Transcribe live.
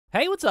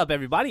Hey, what's up,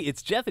 everybody?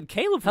 It's Jeff and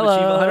Caleb from Hello.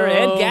 Achievement Hunter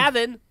and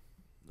Gavin.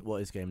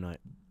 What is game night?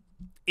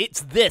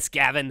 It's this,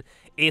 Gavin.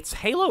 It's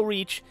Halo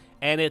Reach,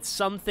 and it's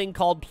something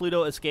called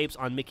Pluto Escapes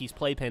on Mickey's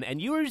Playpen.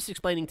 And you were just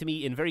explaining to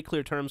me in very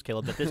clear terms,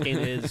 Caleb, that this game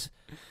is...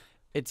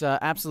 It's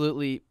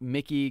absolutely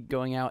Mickey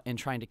going out and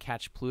trying to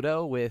catch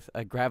Pluto with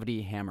a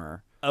gravity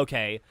hammer.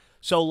 Okay,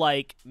 so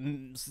like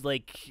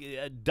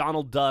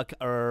Donald Duck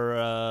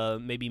or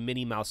maybe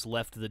Minnie Mouse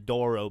left the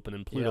door open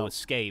and Pluto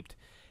escaped.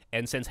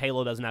 And since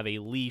Halo doesn't have a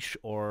leash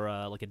or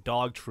like a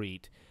dog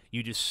treat,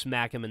 you just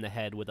smack him in the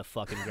head with a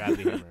fucking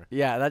gravity hammer.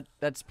 Yeah,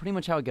 that's pretty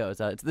much how it goes.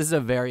 This is a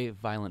very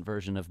violent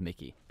version of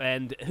Mickey.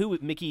 And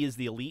Mickey is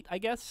the elite, I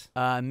guess?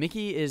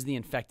 Mickey is the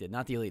infected,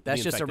 not the elite.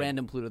 That's just a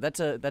random Pluto.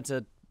 That's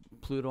a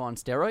Pluto on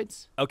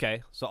steroids.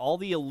 Okay, so all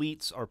the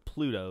elites are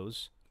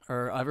Plutos.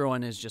 Or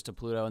everyone is just a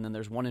Pluto, and then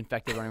there's one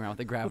infected running around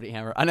with a gravity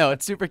hammer. I know,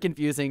 it's super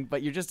confusing,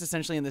 but you're just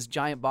essentially in this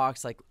giant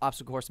box, like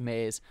obstacle course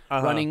maze,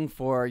 running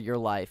for your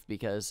life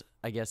because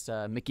I guess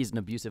Mickey's an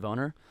abusive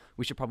owner.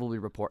 We should probably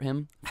report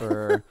him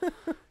for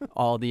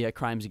all the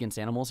crimes against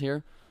animals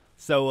here.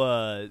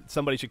 So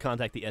somebody should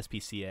contact the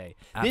SPCA.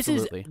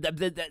 Absolutely.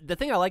 This is the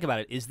thing I like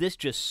about it is this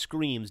just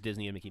screams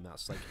Disney and Mickey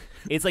Mouse. Like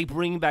it's like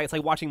bringing back. It's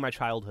like watching my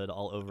childhood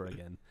all over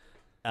again.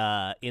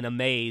 In a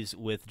maze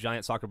with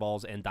giant soccer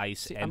balls and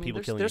dice and people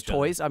killing each other. There's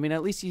toys. I mean,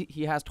 at least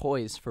he has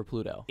toys for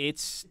Pluto.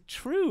 It's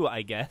true,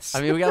 I guess.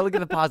 I mean, we gotta look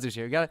at the positives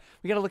here.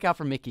 We gotta look out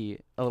for Mickey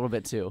a little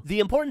bit too. The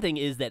important thing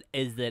is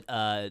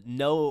that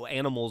no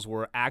animals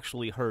were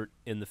actually hurt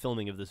in the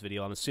filming of this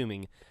video. I'm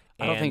assuming.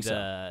 I don't think so.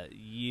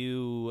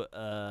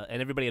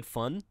 And everybody had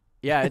fun.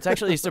 Yeah, it's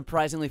actually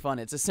surprisingly fun.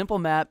 It's a simple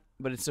map,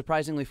 but it's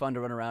surprisingly fun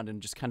to run around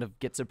and just kind of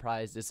get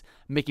surprised as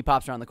Mickey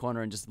pops around the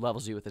corner and just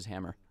levels you with his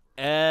hammer.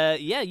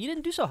 Yeah, you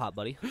didn't do so hot,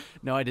 buddy.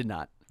 No, I did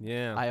not.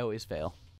 Yeah. I always fail.